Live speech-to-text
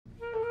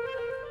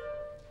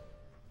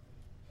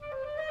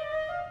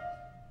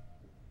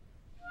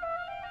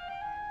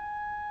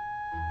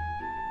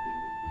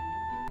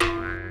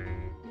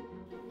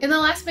In the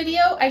last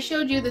video, I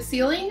showed you the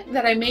ceiling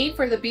that I made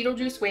for the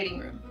Beetlejuice waiting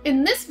room.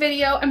 In this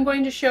video, I'm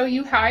going to show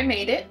you how I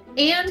made it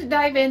and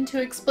dive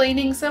into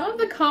explaining some of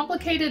the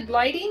complicated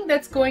lighting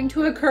that's going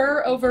to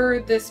occur over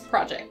this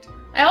project.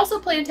 I also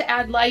plan to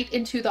add light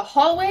into the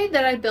hallway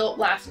that I built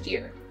last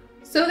year.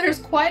 So there's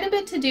quite a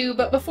bit to do,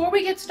 but before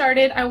we get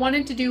started, I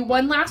wanted to do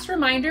one last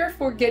reminder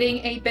for getting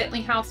a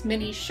Bentley House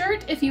mini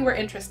shirt if you were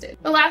interested.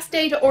 The last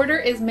day to order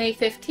is May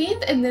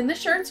 15th, and then the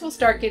shirts will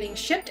start getting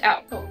shipped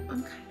out. Oh,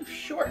 I'm kind of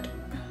short.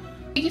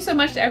 Thank you so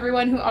much to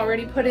everyone who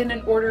already put in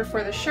an order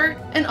for the shirt,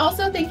 and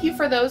also thank you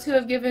for those who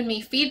have given me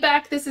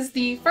feedback. This is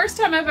the first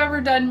time I've ever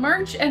done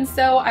merch, and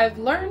so I've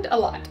learned a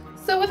lot.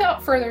 So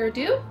without further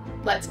ado,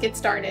 let's get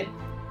started.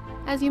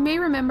 As you may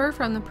remember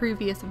from the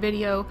previous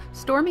video,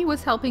 Stormy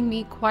was helping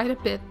me quite a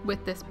bit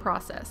with this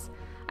process.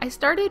 I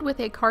started with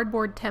a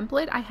cardboard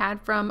template I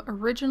had from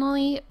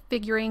originally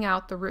figuring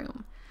out the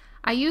room.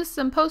 I used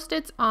some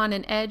post-its on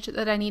an edge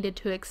that I needed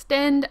to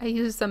extend. I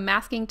used some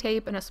masking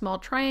tape and a small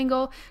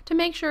triangle to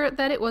make sure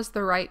that it was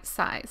the right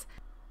size.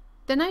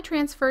 Then I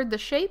transferred the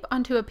shape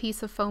onto a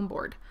piece of foam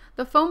board.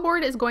 The foam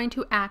board is going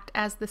to act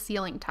as the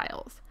ceiling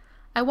tiles.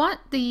 I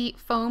want the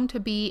foam to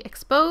be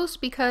exposed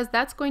because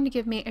that's going to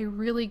give me a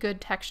really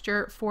good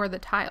texture for the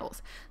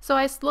tiles. So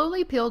I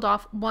slowly peeled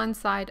off one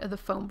side of the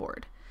foam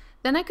board.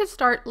 Then I could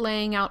start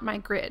laying out my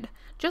grid.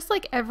 Just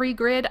like every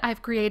grid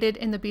I've created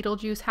in the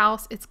Beetlejuice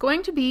house, it's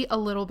going to be a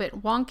little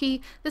bit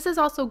wonky. This is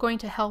also going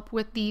to help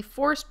with the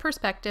forced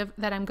perspective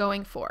that I'm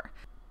going for.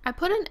 I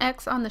put an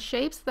X on the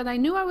shapes that I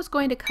knew I was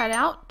going to cut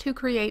out to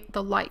create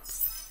the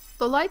lights.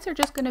 The lights are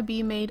just going to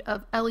be made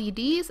of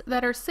LEDs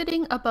that are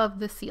sitting above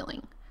the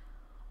ceiling.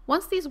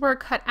 Once these were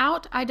cut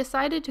out, I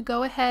decided to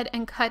go ahead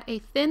and cut a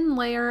thin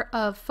layer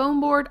of foam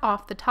board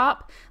off the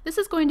top. This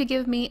is going to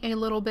give me a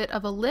little bit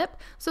of a lip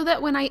so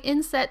that when I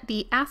inset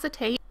the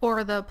acetate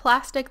or the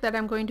plastic that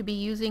I'm going to be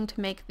using to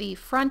make the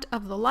front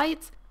of the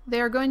lights,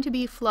 they are going to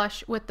be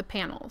flush with the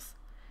panels.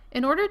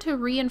 In order to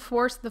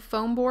reinforce the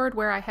foam board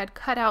where I had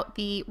cut out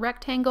the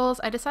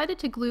rectangles, I decided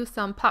to glue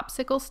some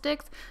popsicle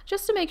sticks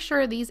just to make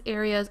sure these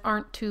areas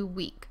aren't too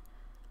weak.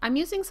 I'm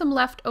using some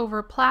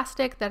leftover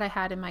plastic that I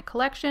had in my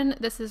collection.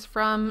 This is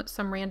from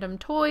some random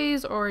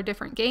toys or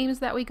different games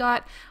that we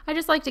got. I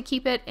just like to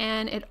keep it,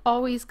 and it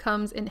always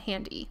comes in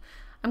handy.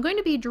 I'm going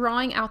to be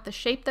drawing out the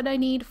shape that I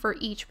need for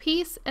each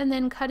piece and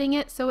then cutting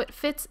it so it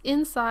fits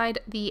inside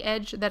the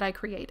edge that I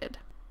created.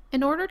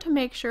 In order to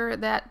make sure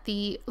that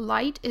the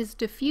light is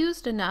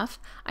diffused enough,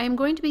 I am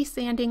going to be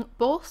sanding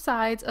both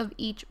sides of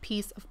each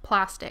piece of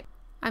plastic.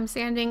 I'm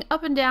sanding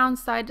up and down,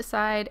 side to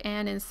side,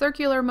 and in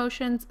circular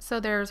motions, so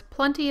there's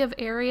plenty of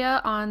area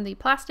on the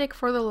plastic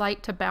for the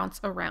light to bounce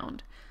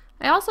around.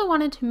 I also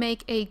wanted to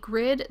make a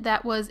grid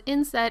that was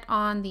inset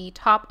on the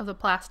top of the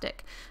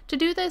plastic. To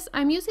do this,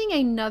 I'm using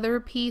another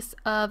piece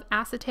of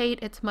acetate.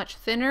 It's much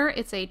thinner,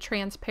 it's a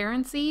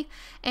transparency,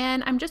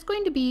 and I'm just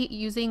going to be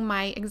using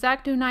my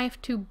X-Acto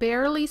knife to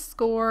barely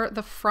score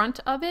the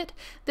front of it.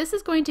 This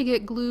is going to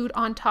get glued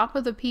on top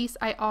of the piece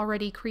I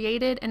already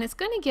created, and it's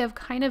going to give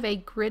kind of a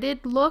gridded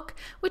look,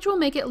 which will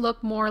make it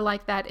look more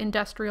like that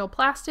industrial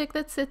plastic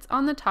that sits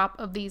on the top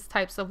of these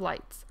types of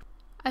lights.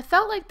 I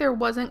felt like there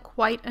wasn't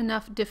quite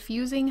enough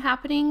diffusing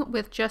happening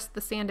with just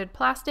the sanded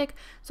plastic,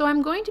 so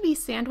I'm going to be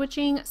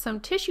sandwiching some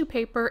tissue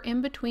paper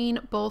in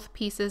between both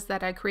pieces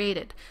that I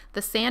created,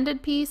 the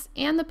sanded piece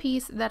and the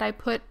piece that I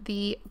put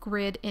the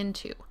grid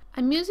into.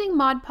 I'm using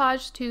Mod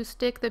Podge to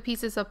stick the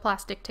pieces of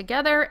plastic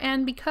together,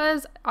 and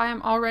because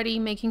I'm already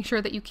making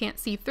sure that you can't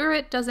see through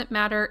it, doesn't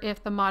matter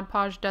if the Mod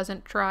Podge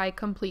doesn't dry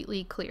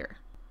completely clear.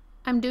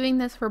 I'm doing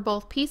this for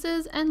both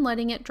pieces and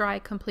letting it dry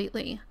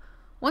completely.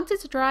 Once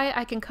it's dry,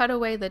 I can cut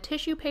away the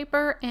tissue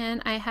paper,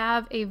 and I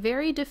have a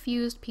very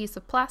diffused piece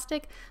of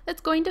plastic that's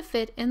going to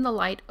fit in the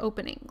light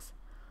openings.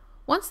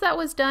 Once that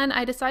was done,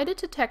 I decided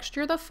to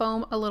texture the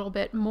foam a little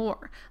bit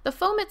more. The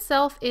foam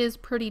itself is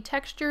pretty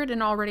textured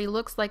and already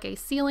looks like a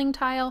ceiling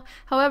tile.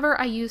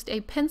 However, I used a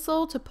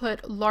pencil to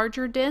put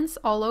larger dents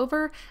all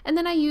over, and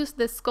then I used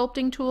this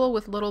sculpting tool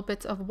with little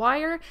bits of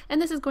wire,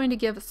 and this is going to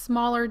give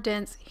smaller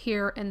dents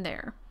here and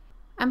there.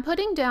 I'm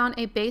putting down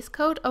a base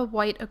coat of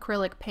white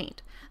acrylic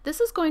paint. This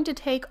is going to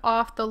take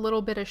off the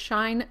little bit of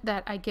shine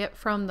that I get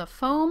from the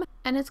foam,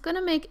 and it's going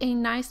to make a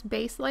nice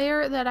base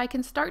layer that I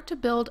can start to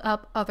build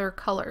up other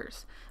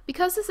colors.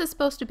 Because this is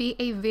supposed to be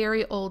a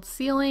very old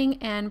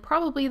ceiling and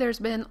probably there's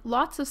been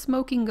lots of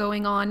smoking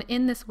going on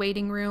in this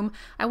waiting room,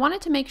 I wanted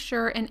to make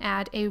sure and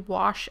add a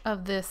wash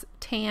of this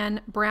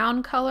tan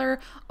brown color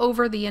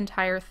over the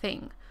entire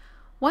thing.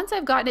 Once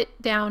I've got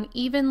it down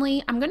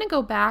evenly, I'm going to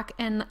go back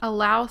and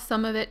allow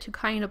some of it to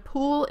kind of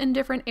pool in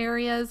different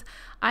areas.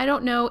 I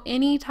don't know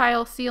any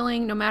tile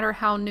ceiling, no matter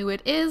how new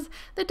it is,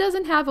 that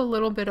doesn't have a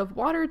little bit of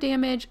water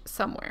damage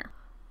somewhere.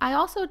 I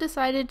also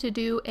decided to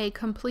do a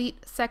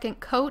complete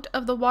second coat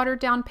of the watered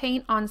down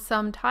paint on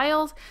some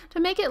tiles to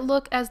make it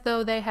look as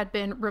though they had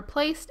been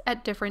replaced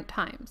at different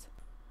times.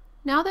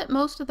 Now that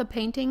most of the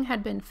painting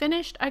had been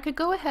finished, I could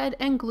go ahead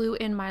and glue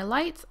in my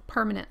lights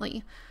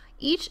permanently.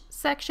 Each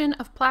section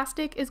of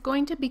plastic is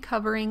going to be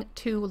covering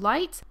 2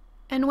 lights,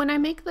 And when I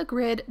make the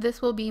grid,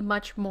 this will be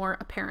much more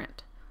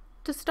apparent.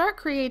 To start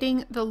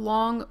creating the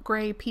long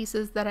gray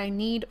pieces that I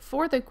need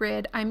for the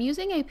grid, I'm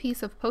using a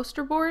piece of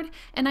poster board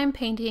and I'm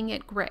painting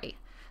it gray.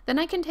 Then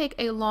I can take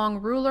a long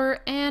ruler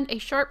and a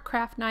sharp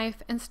craft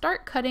knife and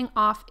start cutting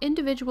off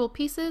individual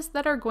pieces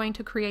that are going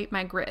to create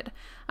my grid.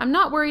 I'm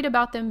not worried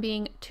about them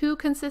being too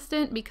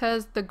consistent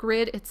because the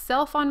grid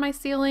itself on my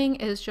ceiling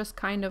is just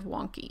kind of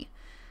wonky.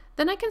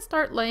 Then I can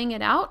start laying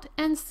it out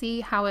and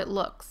see how it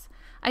looks.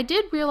 I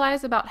did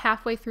realize about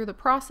halfway through the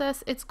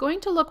process it's going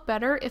to look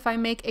better if I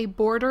make a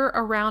border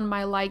around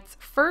my lights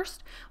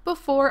first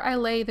before I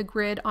lay the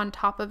grid on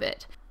top of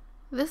it.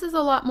 This is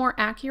a lot more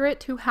accurate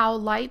to how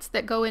lights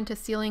that go into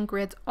ceiling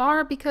grids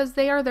are because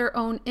they are their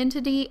own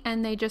entity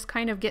and they just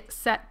kind of get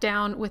set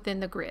down within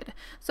the grid.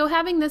 So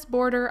having this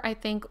border I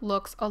think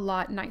looks a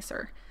lot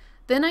nicer.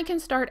 Then I can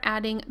start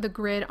adding the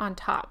grid on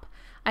top.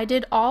 I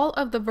did all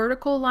of the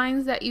vertical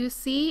lines that you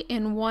see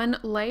in one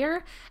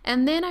layer,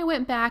 and then I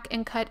went back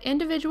and cut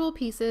individual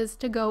pieces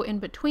to go in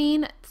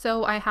between,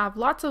 so I have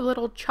lots of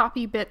little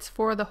choppy bits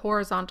for the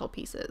horizontal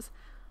pieces.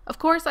 Of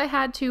course, I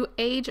had to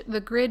age the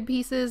grid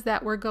pieces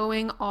that were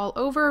going all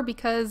over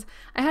because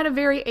I had a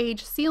very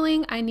aged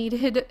ceiling. I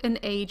needed an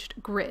aged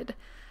grid.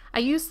 I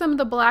used some of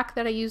the black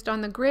that I used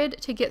on the grid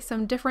to get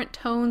some different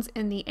tones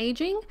in the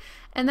aging,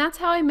 and that's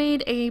how I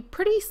made a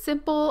pretty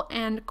simple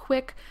and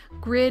quick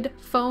grid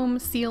foam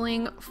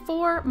ceiling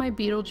for my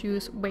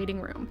Beetlejuice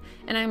waiting room.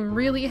 And I'm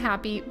really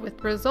happy with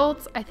the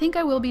results. I think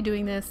I will be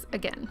doing this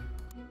again.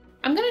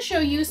 I'm going to show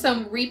you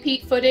some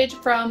repeat footage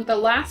from the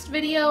last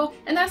video,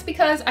 and that's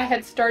because I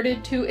had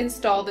started to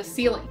install the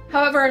ceiling.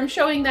 However, I'm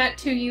showing that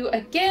to you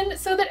again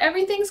so that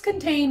everything's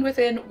contained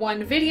within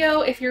one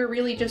video if you're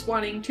really just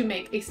wanting to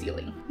make a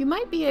ceiling. You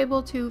might be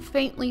able to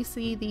faintly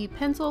see the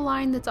pencil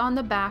line that's on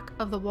the back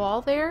of the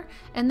wall there,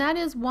 and that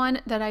is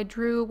one that I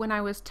drew when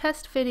I was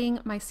test fitting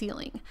my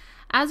ceiling.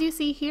 As you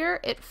see here,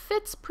 it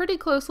fits pretty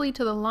closely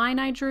to the line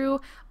I drew,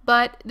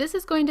 but this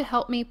is going to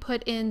help me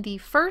put in the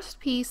first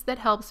piece that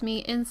helps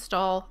me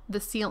install the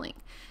ceiling.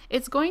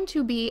 It's going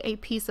to be a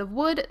piece of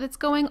wood that's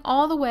going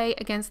all the way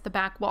against the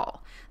back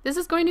wall. This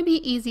is going to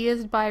be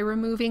easiest by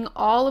removing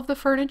all of the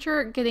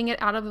furniture, getting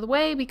it out of the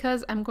way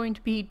because I'm going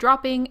to be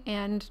dropping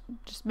and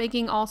just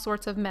making all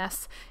sorts of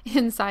mess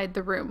inside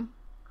the room.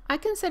 I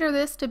consider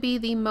this to be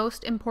the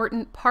most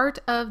important part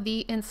of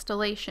the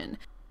installation.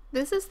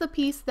 This is the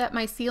piece that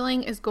my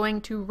ceiling is going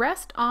to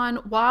rest on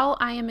while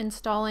I am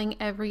installing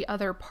every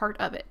other part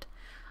of it.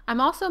 I'm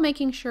also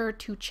making sure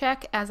to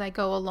check as I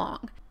go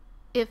along.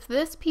 If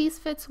this piece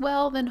fits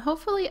well, then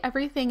hopefully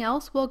everything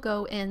else will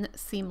go in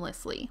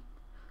seamlessly.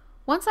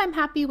 Once I'm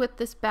happy with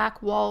this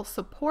back wall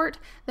support,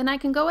 then I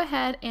can go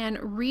ahead and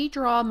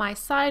redraw my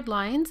side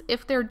lines.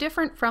 If they're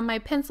different from my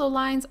pencil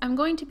lines, I'm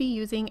going to be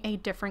using a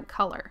different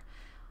color.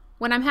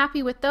 When I'm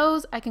happy with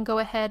those, I can go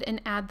ahead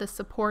and add the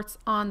supports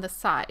on the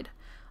side.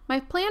 My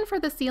plan for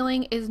the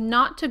ceiling is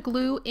not to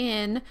glue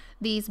in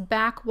these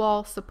back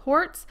wall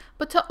supports,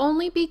 but to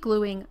only be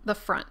gluing the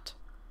front.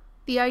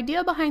 The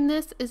idea behind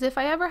this is if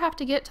I ever have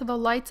to get to the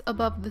lights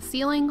above the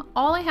ceiling,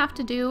 all I have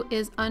to do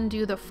is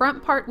undo the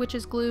front part which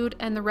is glued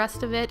and the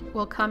rest of it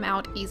will come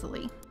out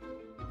easily.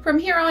 From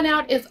here on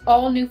out is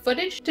all new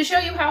footage to show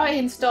you how I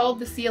installed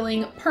the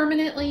ceiling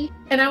permanently,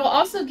 and I will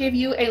also give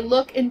you a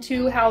look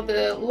into how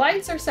the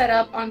lights are set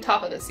up on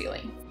top of the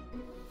ceiling.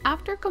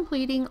 After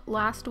completing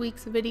last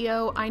week's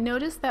video, I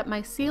noticed that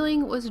my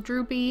ceiling was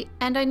droopy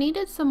and I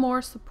needed some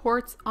more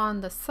supports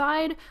on the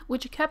side,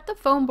 which kept the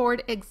foam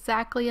board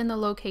exactly in the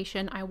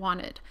location I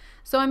wanted.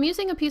 So I'm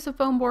using a piece of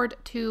foam board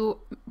to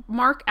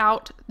mark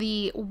out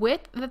the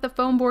width that the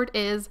foam board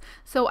is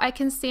so I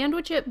can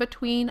sandwich it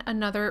between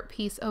another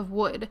piece of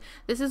wood.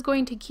 This is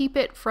going to keep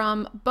it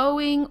from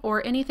bowing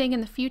or anything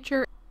in the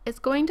future. It's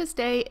going to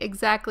stay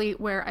exactly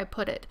where I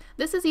put it.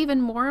 This is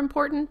even more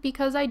important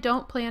because I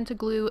don't plan to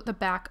glue the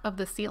back of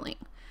the ceiling.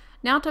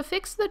 Now to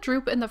fix the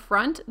droop in the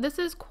front, this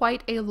is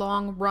quite a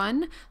long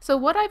run, so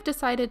what I've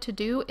decided to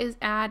do is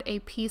add a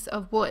piece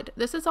of wood.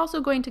 This is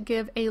also going to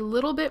give a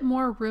little bit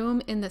more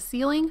room in the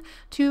ceiling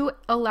to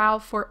allow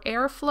for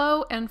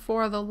airflow and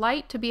for the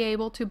light to be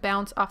able to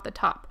bounce off the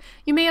top.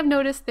 You may have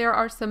noticed there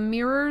are some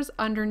mirrors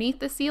underneath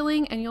the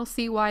ceiling, and you'll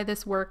see why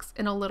this works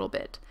in a little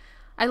bit.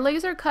 I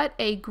laser cut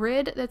a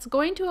grid that's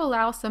going to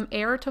allow some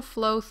air to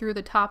flow through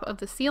the top of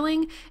the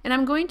ceiling, and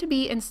I'm going to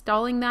be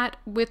installing that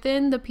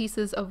within the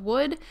pieces of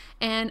wood,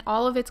 and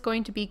all of it's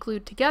going to be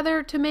glued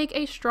together to make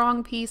a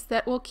strong piece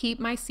that will keep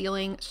my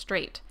ceiling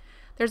straight.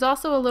 There's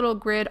also a little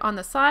grid on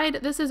the side.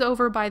 This is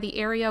over by the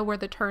area where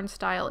the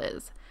turnstile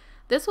is.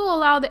 This will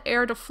allow the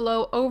air to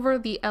flow over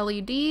the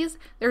LEDs.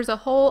 There's a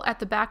hole at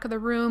the back of the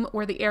room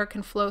where the air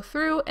can flow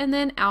through and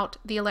then out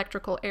the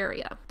electrical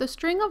area. The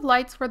string of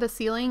lights for the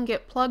ceiling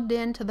get plugged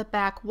into the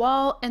back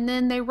wall and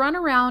then they run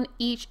around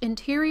each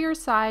interior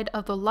side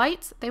of the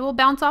lights. They will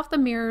bounce off the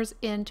mirrors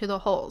into the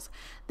holes.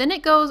 Then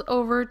it goes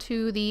over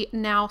to the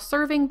now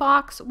serving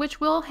box, which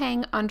will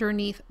hang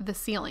underneath the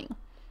ceiling.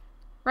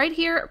 Right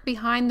here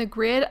behind the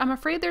grid, I'm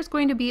afraid there's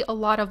going to be a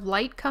lot of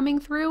light coming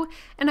through,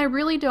 and I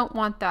really don't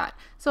want that.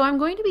 So I'm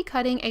going to be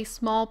cutting a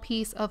small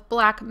piece of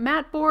black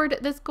matte board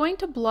that's going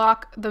to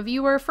block the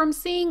viewer from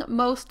seeing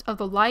most of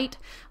the light,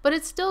 but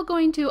it's still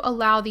going to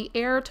allow the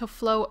air to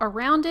flow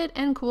around it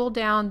and cool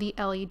down the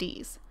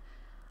LEDs.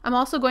 I'm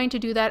also going to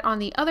do that on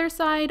the other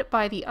side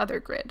by the other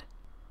grid.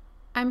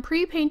 I'm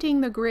pre-painting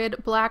the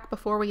grid black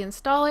before we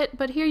install it,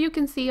 but here you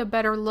can see a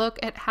better look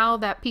at how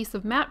that piece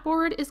of matte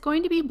board is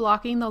going to be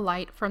blocking the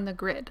light from the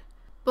grid.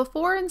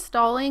 Before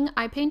installing,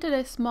 I painted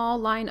a small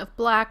line of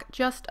black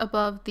just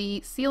above the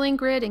ceiling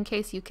grid in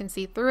case you can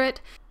see through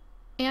it,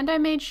 and I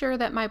made sure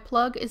that my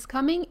plug is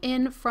coming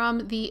in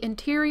from the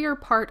interior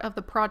part of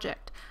the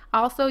project.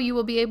 Also, you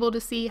will be able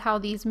to see how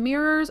these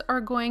mirrors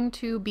are going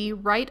to be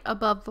right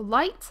above the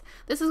lights.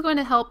 This is going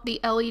to help the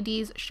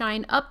LEDs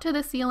shine up to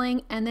the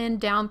ceiling and then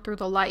down through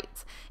the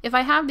lights. If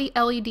I have the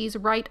LEDs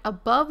right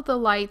above the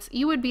lights,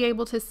 you would be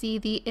able to see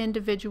the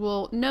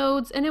individual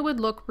nodes and it would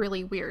look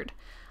really weird.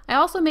 I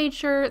also made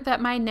sure that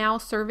my now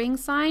serving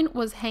sign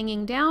was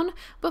hanging down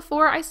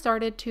before I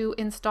started to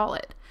install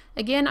it.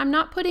 Again, I'm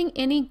not putting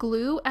any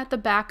glue at the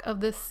back of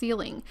this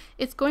ceiling.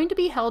 It's going to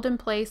be held in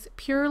place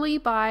purely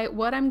by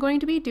what I'm going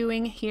to be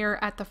doing here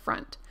at the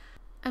front.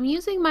 I'm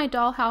using my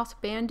dollhouse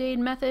band-aid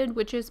method,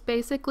 which is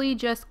basically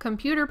just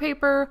computer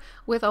paper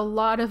with a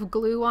lot of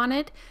glue on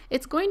it.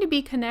 It's going to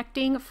be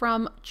connecting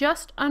from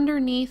just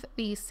underneath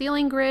the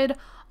ceiling grid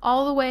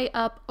all the way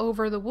up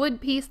over the wood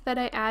piece that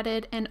I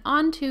added and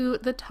onto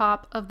the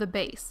top of the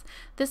base.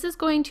 This is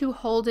going to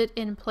hold it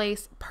in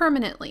place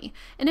permanently.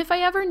 And if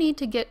I ever need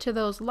to get to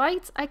those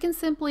lights, I can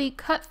simply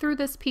cut through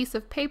this piece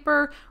of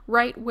paper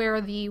right where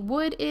the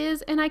wood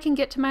is, and I can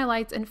get to my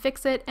lights and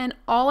fix it, and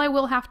all I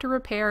will have to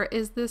repair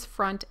is this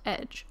front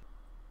edge.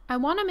 I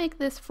want to make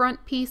this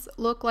front piece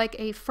look like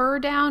a fur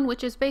down,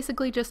 which is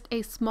basically just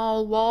a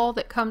small wall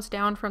that comes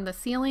down from the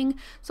ceiling.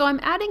 So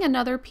I'm adding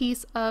another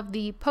piece of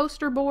the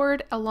poster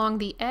board along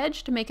the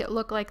edge to make it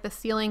look like the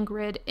ceiling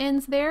grid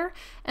ends there.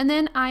 And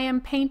then I am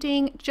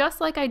painting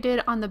just like I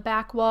did on the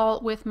back wall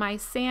with my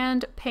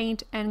sand,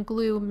 paint, and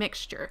glue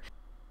mixture.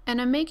 And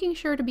I'm making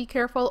sure to be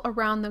careful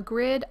around the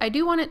grid. I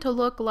do want it to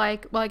look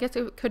like, well, I guess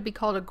it could be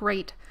called a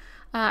grate.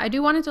 I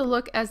do want it to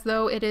look as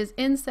though it is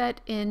inset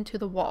into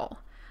the wall.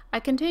 I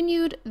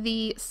continued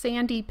the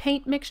sandy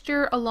paint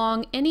mixture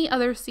along any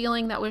other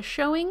ceiling that was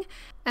showing,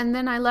 and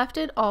then I left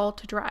it all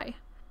to dry.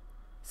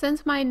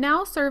 Since my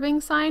now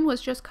serving sign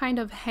was just kind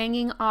of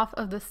hanging off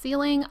of the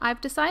ceiling, I've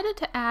decided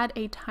to add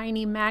a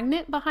tiny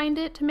magnet behind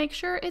it to make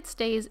sure it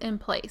stays in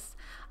place.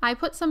 I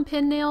put some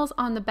pin nails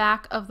on the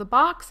back of the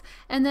box,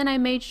 and then I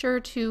made sure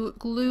to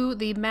glue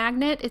the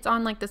magnet, it's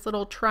on like this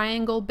little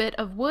triangle bit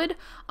of wood,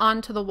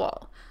 onto the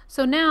wall.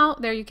 So now,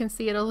 there you can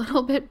see it a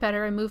little bit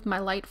better. I moved my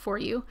light for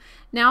you.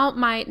 Now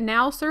my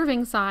now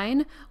serving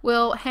sign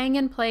will hang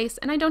in place,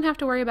 and I don't have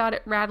to worry about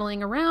it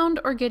rattling around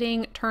or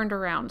getting turned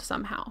around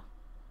somehow.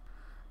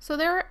 So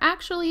there are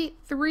actually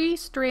 3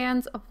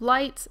 strands of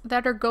lights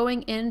that are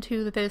going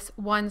into this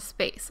one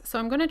space. So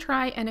I'm going to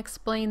try and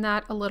explain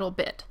that a little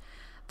bit.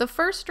 The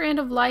first strand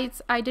of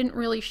lights I didn't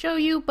really show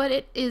you, but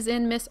it is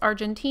in Miss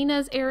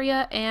Argentina's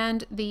area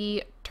and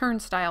the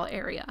turnstile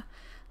area.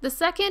 The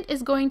second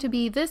is going to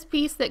be this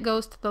piece that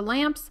goes to the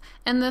lamps,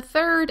 and the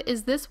third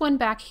is this one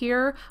back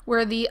here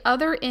where the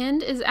other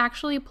end is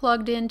actually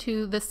plugged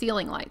into the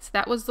ceiling lights.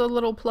 That was the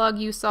little plug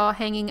you saw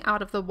hanging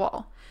out of the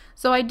wall.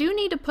 So I do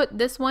need to put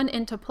this one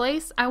into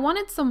place. I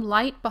wanted some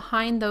light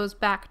behind those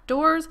back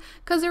doors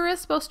because there is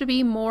supposed to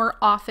be more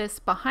office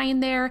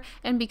behind there,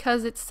 and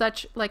because it's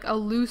such like a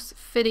loose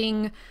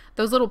fitting,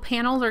 those little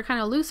panels are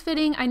kind of loose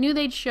fitting, I knew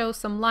they'd show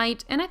some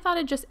light, and I thought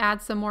it'd just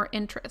add some more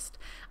interest.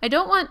 I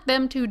don't want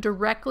them to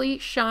directly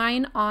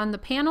shine on the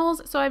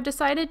panels, so I've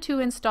decided to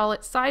install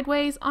it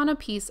sideways on a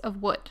piece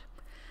of wood.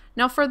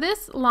 Now for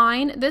this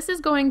line, this is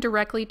going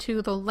directly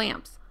to the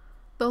lamps.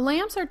 The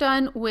lamps are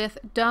done with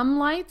dumb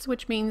lights,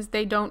 which means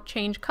they don't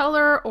change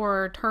color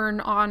or turn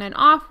on and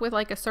off with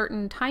like a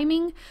certain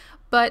timing,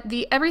 but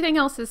everything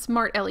else is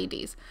smart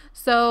LEDs.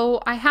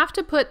 So I have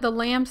to put the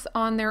lamps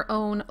on their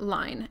own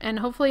line, and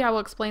hopefully I will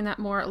explain that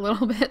more a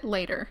little bit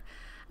later.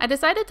 I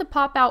decided to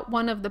pop out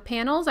one of the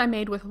panels I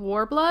made with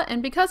Worbla,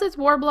 and because it's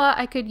Worbla,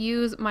 I could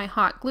use my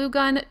hot glue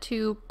gun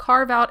to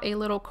carve out a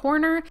little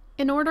corner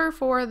in order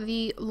for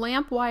the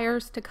lamp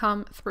wires to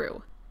come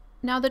through.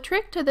 Now the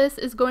trick to this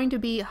is going to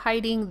be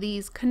hiding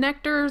these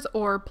connectors,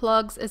 or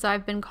plugs as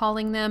I've been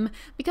calling them,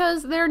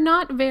 because they're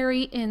not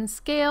very in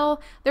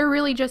scale. They're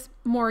really just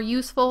more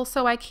useful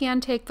so I can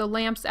take the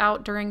lamps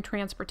out during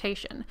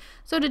transportation.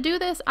 So to do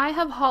this, I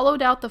have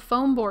hollowed out the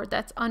foam board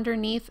that's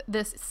underneath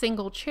this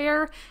single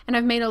chair, and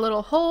I've made a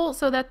little hole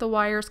so that the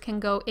wires can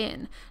go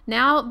in.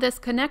 Now this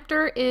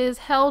connector is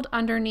held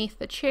underneath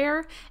the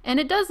chair, and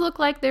it does look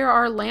like there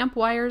are lamp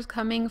wires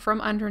coming from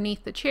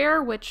underneath the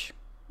chair, which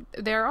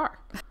there are.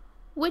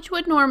 Which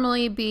would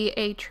normally be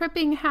a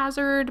tripping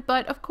hazard,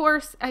 but of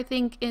course I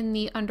think in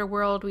the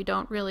underworld we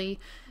don't really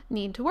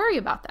need to worry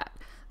about that.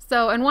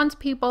 And once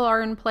people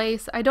are in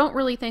place, I don't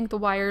really think the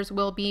wires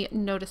will be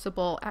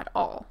noticeable at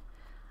all.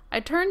 I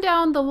turned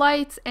down the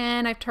lights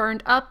and I've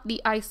turned up the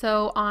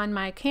ISO on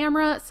my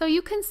camera so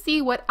you can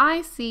see what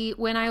I see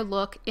when I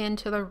look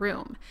into the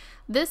room.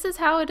 This is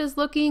how it is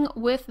looking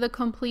with the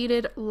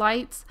completed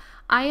lights.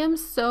 I am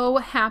so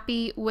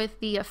happy with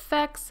the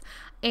effects,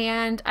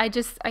 and I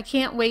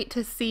can't wait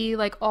to see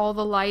like all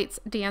the lights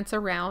dance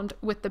around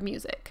with the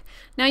music.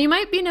 Now you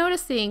might be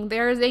noticing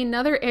there is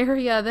another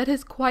area that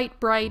is quite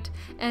bright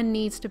and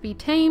needs to be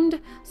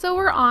tamed, so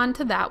we're on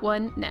to that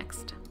one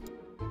next.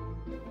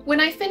 When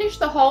I finished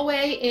the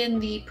hallway in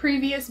the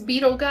previous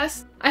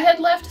Beetlejuice, I had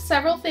left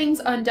several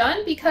things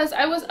undone because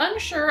I was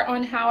unsure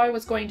on how I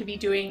was going to be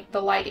doing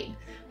the lighting.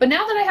 But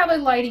now that I have a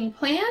lighting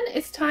plan,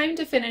 it's time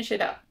to finish it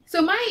up.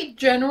 So my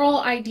general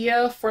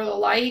idea for the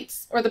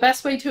lights, or the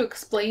best way to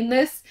explain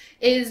this,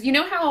 is you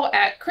know how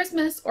at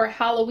Christmas or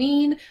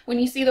Halloween, when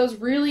you see those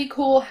really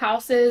cool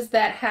houses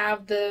that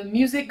have the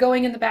music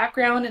going in the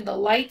background and the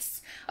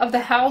lights of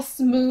the house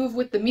move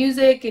with the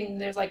music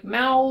and there's like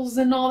mouths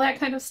and all that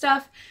kind of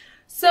stuff?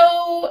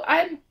 So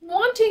I'm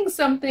wanting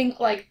something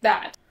like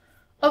that.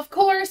 Of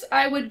course,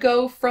 I would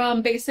go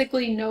from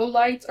basically no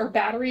lights or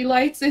battery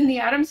lights in the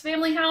Addams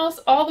Family house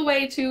all the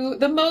way to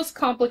the most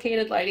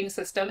complicated lighting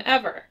system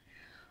ever.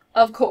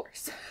 Of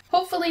course.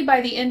 Hopefully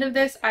by the end of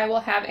this, I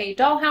will have a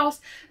dollhouse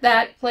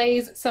that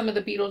plays some of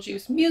the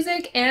Beetlejuice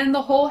music and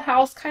the whole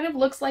house kind of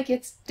looks like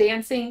it's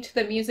dancing to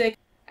the music.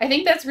 I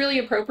think that's really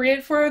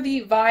appropriate for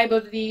the vibe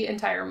of the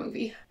entire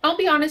movie. I'll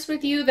be honest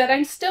with you that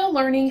I'm still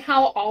learning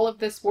how all of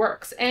this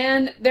works,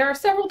 and there are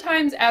several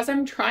times as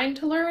I'm trying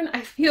to learn, I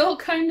feel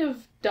kind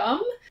of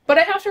dumb. But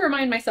I have to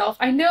remind myself,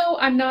 I know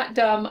I'm not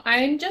dumb,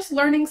 I'm just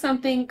learning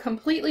something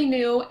completely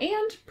new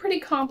and pretty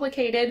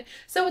complicated,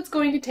 so it's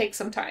going to take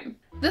some time.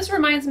 This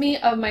reminds me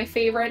of my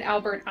favorite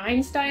Albert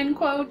Einstein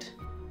quote.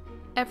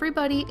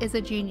 "Everybody is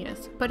a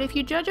genius, but if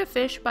you judge a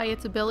fish by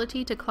its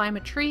ability to climb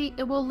a tree,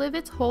 it will live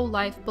its whole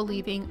life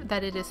believing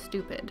that it is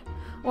stupid."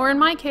 Or in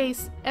my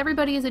case,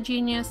 everybody is a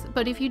genius,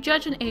 but if you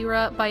judge an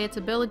era by its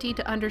ability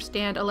to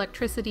understand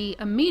electricity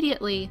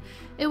immediately,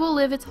 it will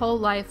live its whole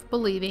life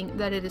believing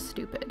that it is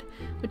stupid.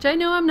 Which I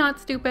know I'm not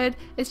stupid,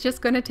 it's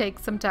just gonna take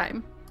some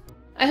time.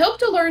 I hope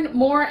to learn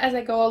more as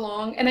I go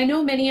along, and I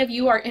know many of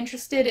you are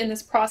interested in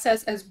this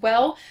process as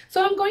well,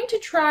 so I'm going to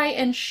try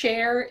and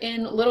share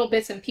in little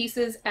bits and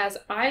pieces as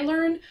I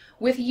learn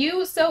with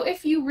you, so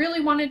if you really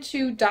wanted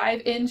to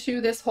dive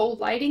into this whole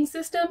lighting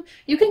system,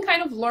 you can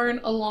kind of learn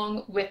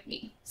along with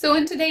me. So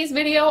in today's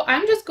video,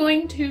 I'm just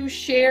going to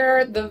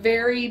share the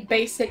very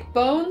basic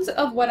bones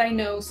of what I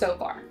know so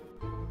far.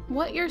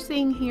 What you're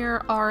seeing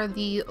here are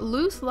the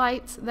loose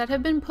lights that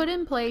have been put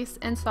in place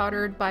and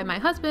soldered by my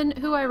husband,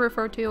 who I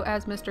refer to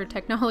as Mr.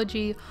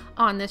 Technology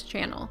on this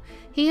channel.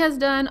 He has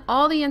done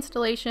all the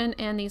installation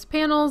and these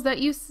panels that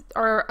you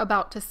are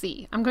about to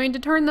see. I'm going to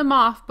turn them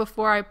off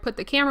before I put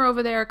the camera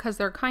over there because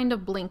they're kind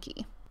of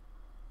blinky.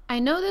 I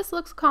know this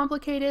looks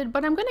complicated,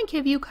 but I'm going to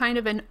give you kind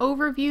of an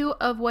overview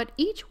of what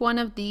each one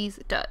of these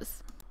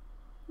does.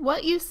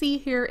 What you see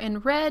here in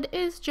red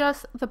is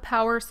just the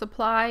power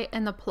supply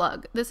and the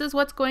plug. This is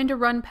what's going to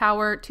run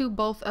power to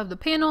both of the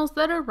panels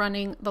that are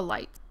running the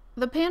lights.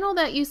 The panel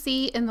that you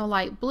see in the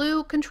light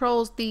blue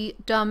controls the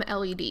dumb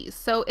LEDs,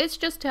 so it's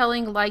just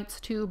telling lights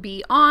to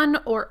be on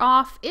or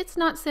off. It's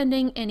not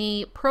sending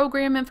any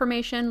program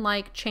information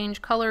like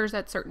change colors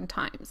at certain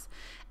times.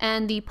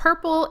 And the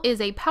purple is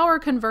a power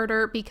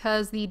converter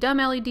because the dumb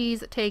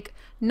LEDs take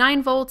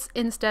 9 volts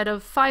instead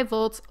of 5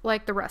 volts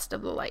like the rest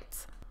of the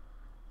lights.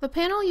 The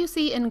panel you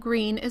see in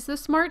green is the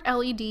Smart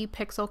LED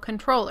Pixel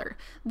Controller.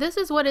 This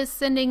is what is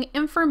sending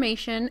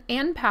information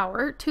and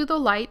power to the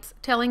lights,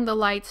 telling the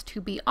lights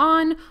to be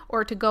on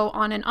or to go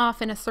on and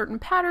off in a certain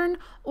pattern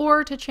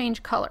or to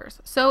change colors.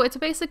 So it's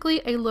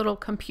basically a little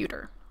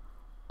computer.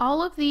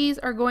 All of these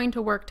are going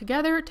to work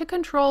together to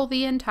control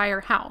the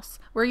entire house.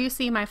 Where you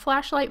see my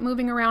flashlight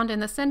moving around in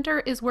the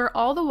center is where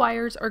all the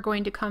wires are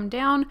going to come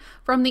down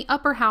from the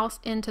upper house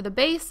into the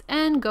base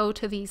and go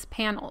to these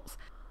panels.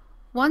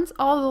 Once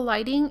all the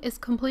lighting is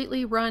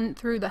completely run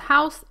through the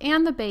house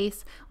and the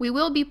base, we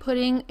will be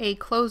putting a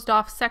closed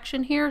off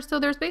section here, so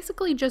there's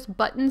basically just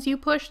buttons you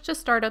push to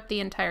start up the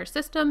entire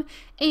system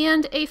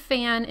and a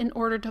fan in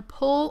order to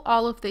pull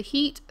all of the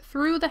heat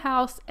through the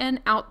house and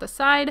out the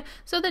side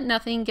so that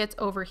nothing gets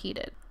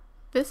overheated.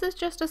 This is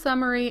just a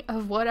summary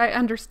of what I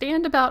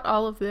understand about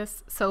all of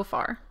this so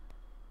far.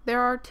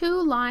 There are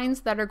 2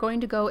 lines that are going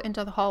to go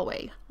into the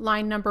hallway,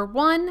 line number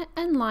 1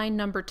 and line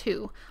number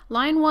 2.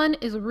 Line 1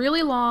 is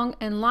really long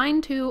and line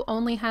 2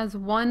 only has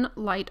 1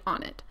 light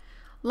on it.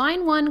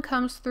 Line 1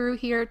 comes through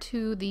here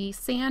to the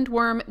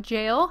sandworm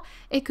jail.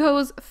 It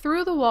goes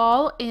through the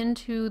wall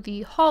into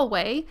the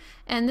hallway,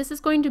 and this is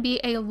going to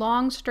be a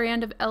long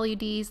strand of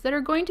LEDs that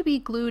are going to be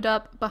glued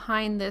up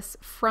behind this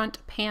front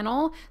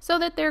panel so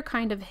that they're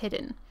kind of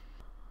hidden.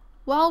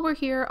 While we're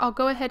here, I'll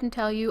go ahead and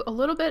tell you a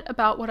little bit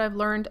about what I've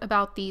learned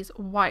about these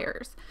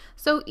wires.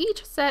 So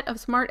each set of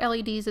smart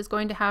LEDs is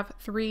going to have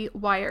 3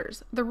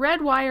 wires. The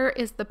red wire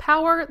is the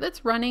power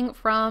that's running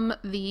from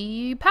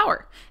the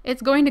power.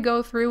 It's going to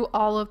go through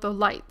all of the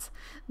lights.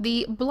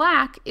 The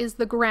black is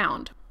the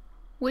ground.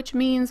 which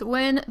means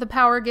when the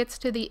power gets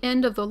to the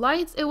end of the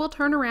lights, it will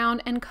turn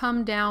around and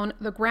come down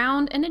the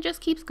ground, and it just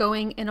keeps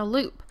going in a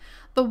loop.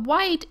 The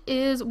white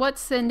is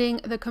what's sending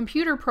the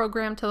computer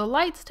program to the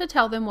lights to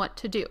tell them what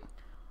to do.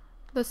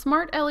 The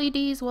smart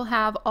LEDs will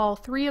have all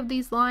 3 of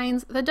these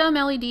lines. The dumb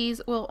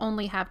LEDs will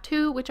only have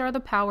 2, which are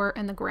the power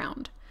and the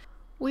ground.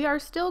 We are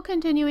still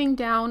continuing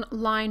down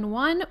line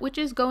 1, which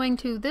is going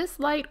to this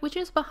light, which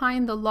is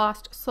behind the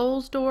Lost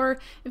Souls door.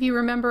 If you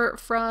remember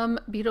from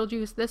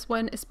Beetlejuice, this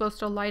one is supposed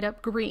to light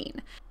up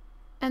green.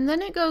 And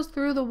then it goes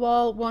through the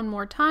wall one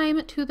more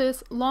time to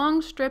this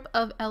long strip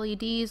of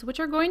LEDs, which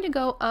are going to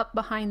go up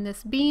behind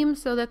this beam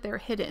so that they're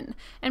hidden.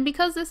 And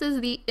because this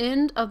is the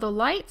end of the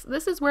lights,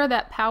 this is where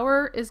that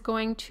power is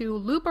going to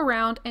loop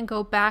around and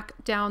go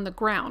back down the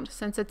ground,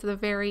 since it's the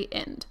very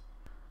end.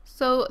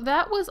 So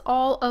that was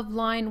all of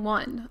line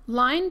 1.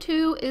 Line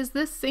 2 is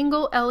this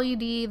single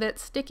LED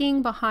that's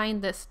sticking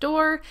behind this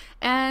door,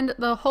 and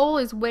the hole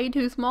is way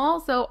too small,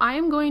 so I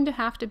am going to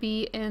have to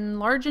be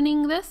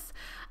enlarging this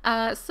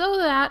so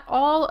that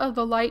all of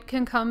the light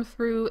can come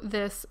through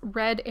this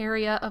red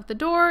area of the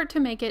door to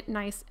make it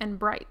nice and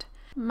bright.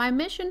 My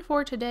mission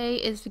for today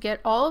is to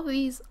get all of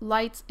these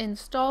lights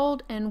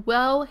installed and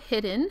well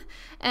hidden,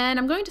 and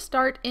I'm going to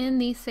start in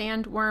the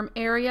sandworm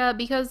area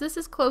because this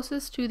is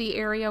closest to the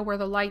area where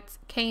the lights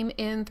came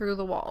in through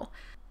the wall.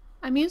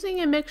 I'm using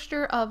a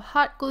mixture of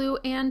hot glue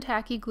and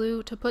tacky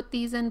glue to put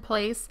these in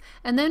place,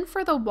 and then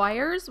for the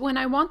wires, when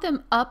I want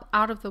them up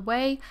out of the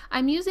way,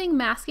 I'm using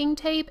masking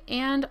tape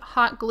and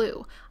hot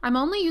glue. I'm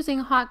only using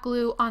hot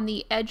glue on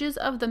the edges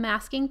of the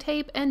masking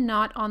tape and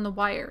not on the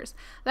wires.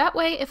 That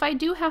way, if I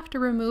do have to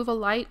remove a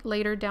light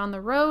later down the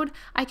road,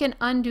 I can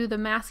undo the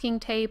masking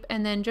tape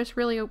and then just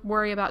really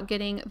worry about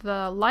getting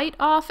the light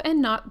off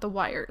and not the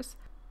wires.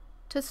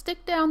 To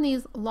stick down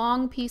these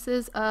long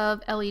pieces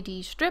of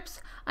LED strips,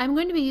 I'm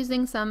going to be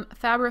using some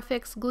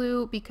Fabrifix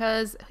glue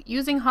because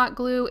using hot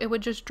glue, it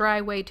would just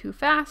dry way too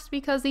fast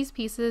because these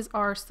pieces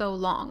are so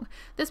long.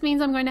 This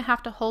means I'm going to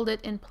have to hold it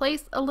in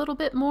place a little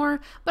bit more,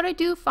 but I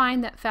do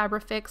find that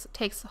Fabrifix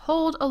takes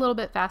hold a little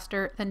bit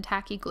faster than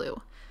tacky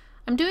glue.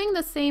 I'm doing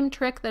the same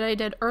trick that I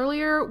did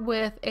earlier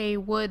with a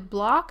wood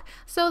block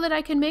so that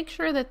I can make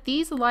sure that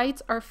these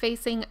lights are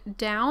facing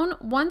down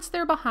once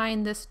they're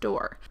behind this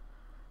door.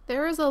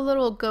 There is a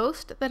little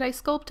ghost that I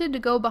sculpted to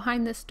go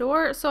behind this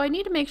door, so I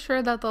need to make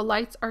sure that the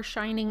lights are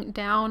shining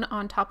down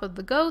on top of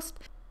the ghost,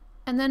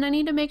 and then I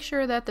need to make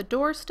sure that the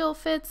door still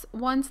fits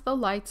once the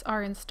lights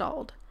are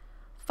installed.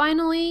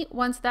 Finally,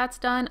 once that's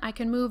done, I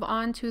can move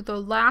on to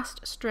the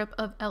last strip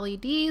of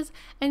LEDs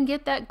and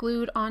get that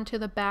glued onto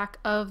the back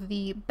of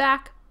the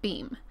back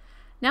beam.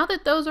 Now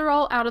that those are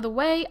all out of the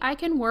way, I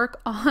can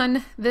work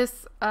on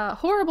this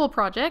horrible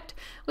project,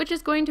 which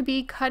is going to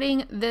be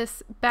cutting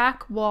this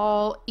back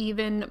wall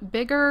even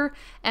bigger,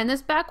 and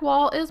this back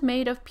wall is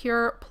made of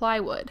pure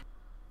plywood.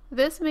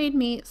 This made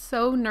me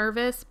so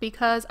nervous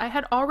because I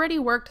had already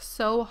worked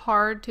so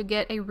hard to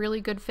get a really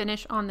good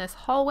finish on this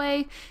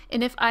hallway,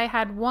 and if I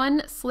had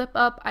one slip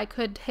up, I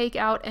could take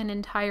out an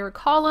entire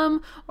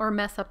column or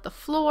mess up the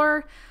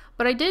floor.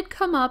 But I did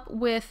come up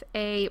with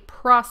a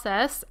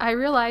process. I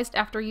realized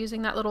after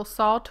using that little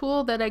saw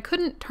tool that I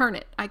couldn't turn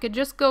it. I could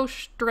just go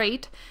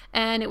straight,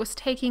 and it was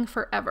taking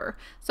forever.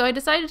 So I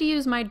decided to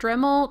use my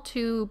Dremel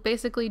to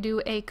basically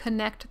do a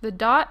connect the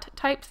dot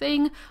type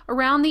thing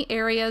around the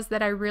areas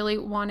that I really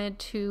wanted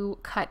to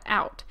cut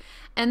out.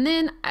 And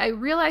then I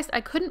realized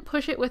I couldn't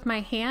push it with my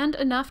hand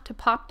enough to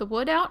pop the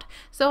wood out,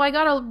 so I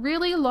got a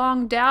really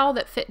long dowel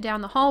that fit down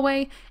the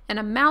hallway and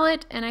a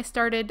mallet, and I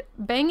started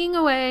banging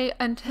away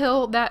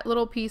until that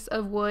little piece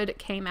of wood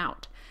came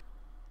out.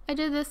 I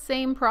did this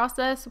same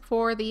process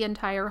for the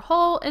entire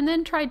hole and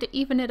then tried to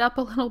even it up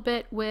a little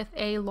bit with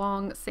a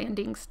long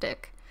sanding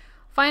stick.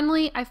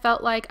 Finally, I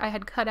felt like I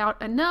had cut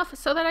out enough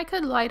so that I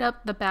could light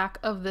up the back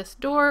of this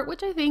door,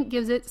 which I think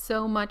gives it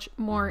so much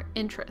more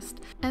interest.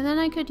 And then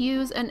I could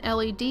use an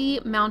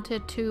LED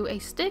mounted to a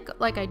stick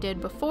like I did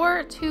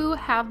before to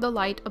have the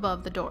light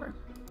above the door.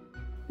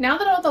 Now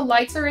that all the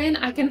lights are in,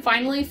 I can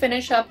finally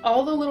finish up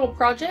all the little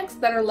projects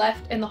that are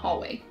left in the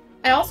hallway.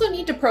 I also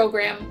need to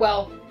program,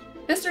 well,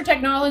 Mr.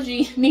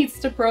 Technology needs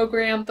to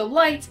program the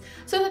lights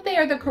so that they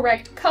are the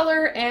correct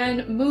color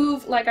and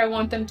move like I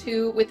want them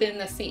to within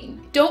the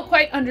scene. Don't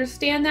quite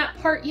understand that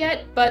part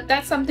yet, but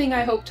that's something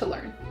I hope to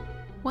learn.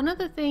 One of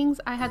the things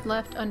I had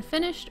left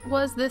unfinished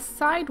was this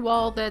side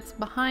wall that's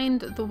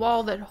behind the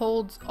wall that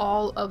holds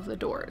all of the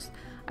doors.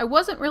 I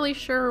wasn't really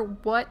sure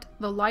what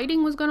the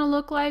lighting was going to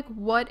look like,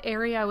 what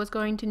area I was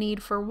going to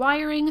need for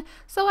wiring,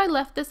 so I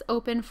left this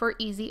open for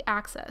easy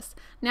access.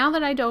 Now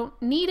that I don't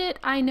need it,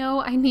 I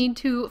know I need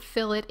to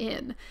fill it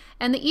in.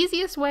 And the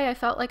easiest way I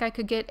felt like I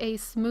could get a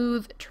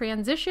smooth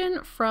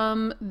transition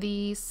from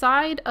the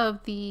side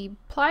of the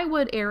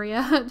plywood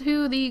area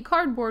to the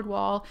cardboard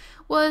wall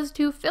was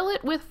to fill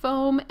it with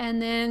foam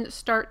and then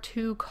start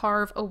to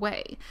carve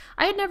away.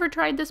 I had never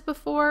tried this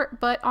before,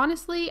 but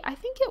honestly, I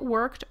think it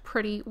worked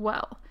pretty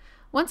well.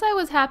 Once I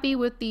was happy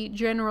with the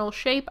general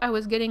shape I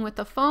was getting with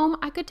the foam,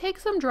 I could take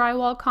some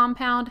drywall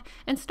compound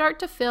and start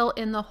to fill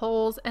in the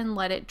holes and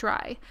let it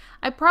dry.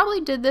 I probably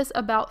did this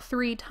about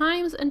 3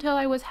 times until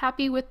I was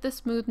happy with the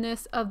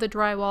smoothness of the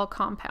drywall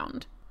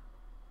compound.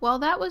 While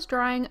that was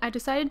drying, I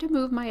decided to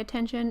move my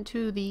attention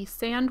to the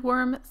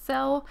sandworm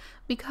cell.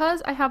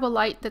 Because I have a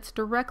light that's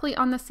directly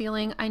on the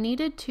ceiling, I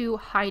needed to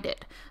hide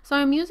it. So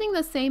I'm using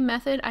the same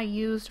method I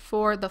used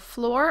for the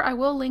floor. I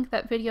will link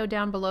that video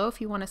down below if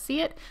you want to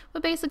see it.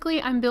 But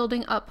basically, I'm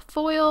building up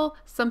foil,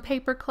 some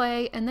paper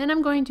clay, and then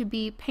I'm going to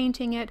be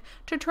painting it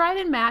to try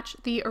to match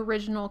the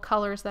original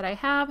colors that I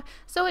have,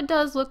 so it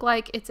does look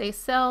like it's a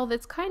cell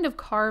that's kind of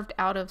carved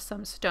out of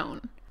some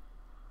stone.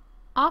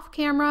 Off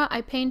camera, I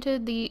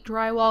painted the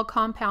drywall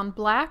compound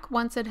black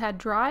once it had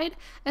dried,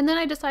 and then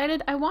I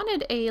decided I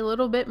wanted a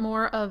little bit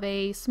more of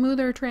a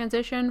smoother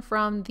transition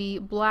from the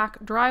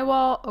black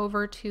drywall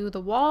over to the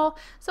wall,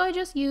 so I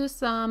just used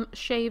some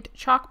shaved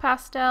chalk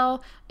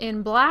pastel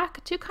in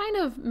black to kind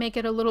of make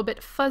it a little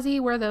bit fuzzy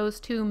where those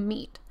two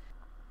meet.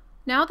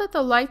 Now that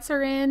the lights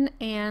are in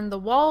and the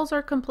walls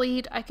are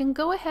complete, I can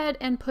go ahead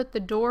and put the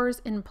doors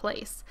in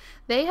place.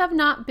 They have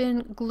not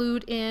been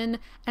glued in,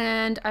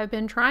 and I've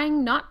been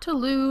trying not to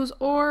lose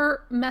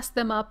or mess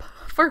them up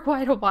for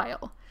quite a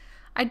while.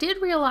 I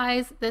did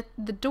realize that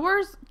the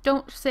doors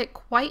don't sit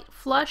quite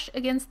flush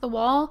against the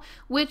wall,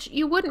 which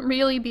you wouldn't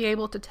really be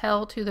able to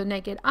tell to the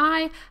naked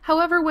eye.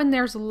 However, when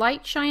there's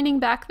light shining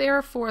back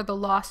there for the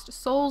Lost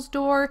Souls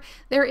door,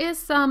 there is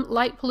some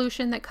light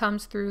pollution that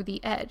comes through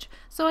the edge.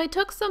 So I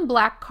took some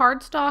black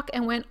cardstock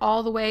and went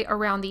all the way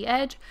around the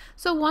edge,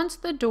 so once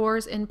the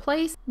door's in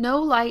place, no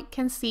light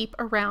can seep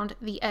around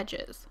the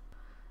edges.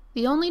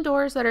 The only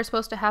doors that are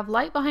supposed to have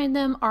light behind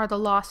them are the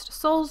Lost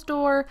Souls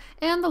door,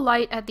 and the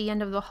light at the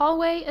end of the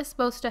hallway is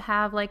supposed to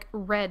have like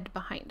red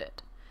behind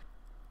it.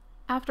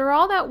 After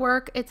all that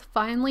work, it's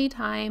finally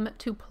time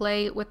to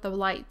play with the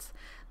lights.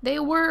 They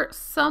were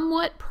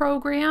somewhat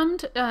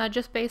programmed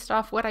just based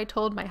off what I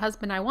told my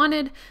husband I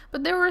wanted,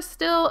 but there were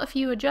still a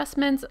few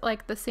adjustments,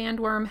 like the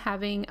sandworm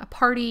having a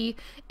party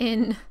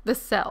in the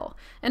cell.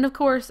 And of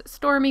course,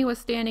 Stormy was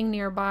standing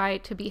nearby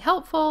to be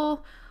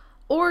helpful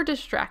or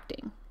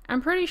distracting.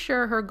 I'm pretty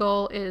sure her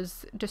goal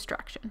is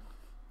distraction.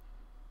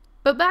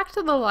 But back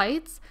to the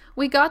lights,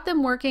 we got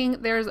them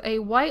working. There's a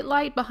white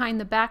light behind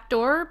the back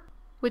door,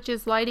 which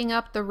is lighting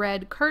up the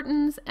red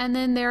curtains, and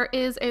then there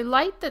is a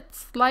light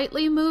that's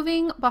slightly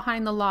moving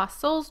behind the Lost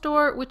Souls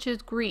door, which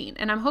is green,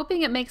 and I'm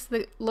hoping it makes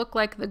it look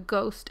like the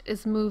ghost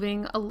is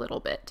moving a little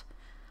bit.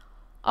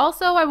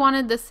 Also, I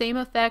wanted the same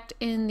effect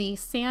in the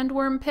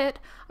sandworm pit.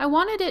 I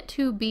wanted it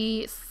to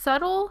be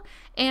subtle,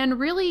 and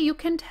really you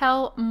can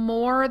tell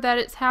more that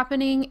it's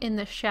happening in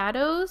the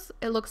shadows.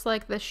 It looks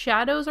like the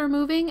shadows are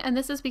moving, and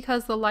this is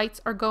because the lights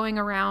are going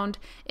around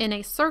in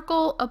a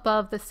circle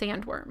above the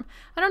sandworm.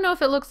 I don't know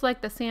if it looks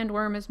like the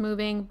sandworm is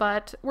moving,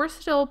 but we're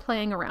still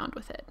playing around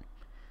with it.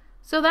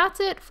 So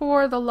that's it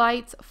for the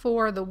lights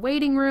for the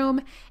waiting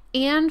room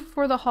and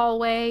for the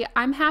hallway.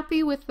 I'm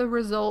happy with the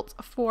results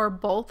for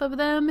both of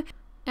them.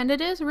 And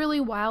it is really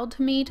wild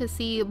to me to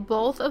see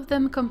both of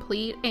them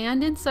complete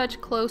and in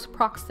such close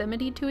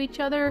proximity to each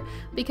other,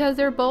 because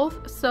they're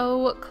both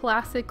so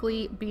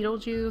classically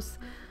Beetlejuice.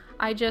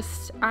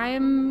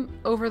 I'm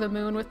over the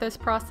moon with this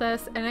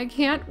process, and I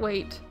can't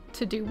wait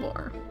to do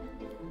more.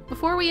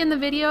 Before we end the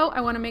video,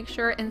 I want to make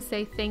sure and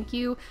say thank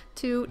you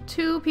to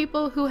 2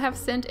 people who have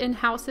sent in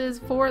houses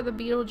for the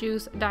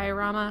Beetlejuice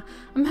diorama.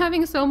 I'm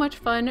having so much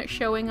fun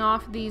showing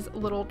off these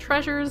little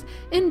treasures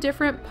in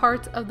different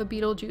parts of the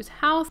Beetlejuice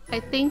house. I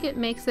think it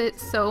makes it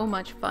so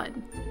much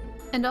fun.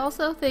 And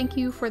also thank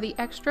you for the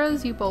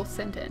extras you both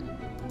sent in.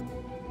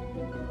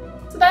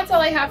 So that's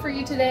all I have for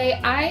you today.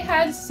 I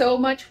had so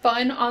much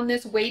fun on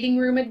this waiting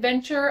room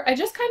adventure. I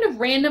just kind of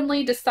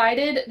randomly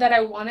decided that I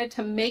wanted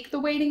to make the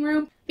waiting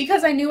room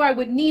because I knew I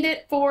would need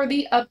it for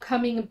the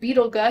upcoming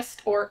Beetlegust,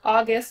 or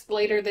August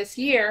later this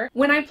year,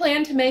 when I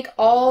plan to make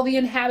all the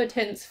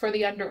inhabitants for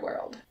the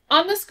underworld.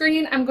 On the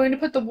screen, I'm going to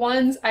put the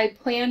ones I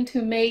plan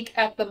to make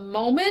at the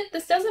moment.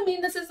 This doesn't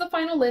mean this is the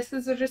final list.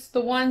 These are just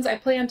the ones I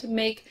plan to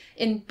make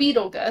in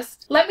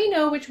Beetlegust. Let me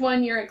know which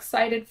one you're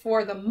excited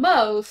for the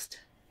most.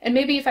 And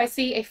maybe if I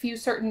see a few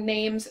certain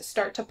names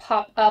start to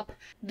pop up,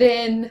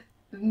 then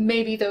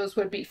maybe those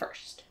would be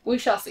first. We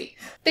shall see.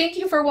 Thank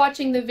you for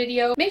watching the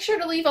video. Make sure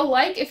to leave a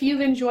like if you've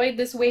enjoyed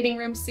this waiting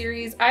room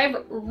series.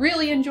 I've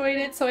really enjoyed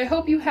it, so I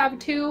hope you have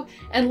too.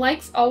 And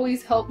likes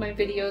always help my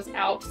videos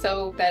out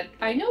so that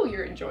I know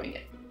you're enjoying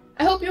it.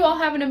 I hope you all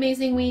have an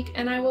amazing week,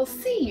 and I will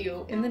see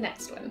you in the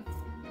next one.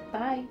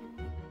 Bye.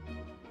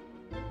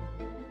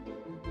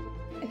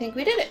 I think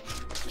we did it.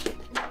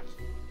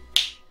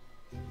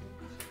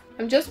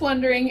 I'm just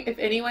wondering if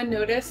anyone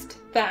noticed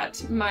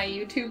that my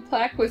YouTube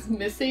plaque was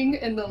missing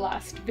in the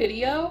last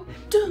video.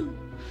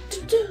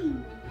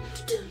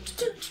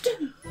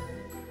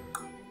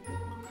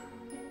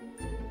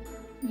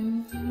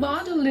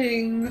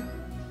 Modeling.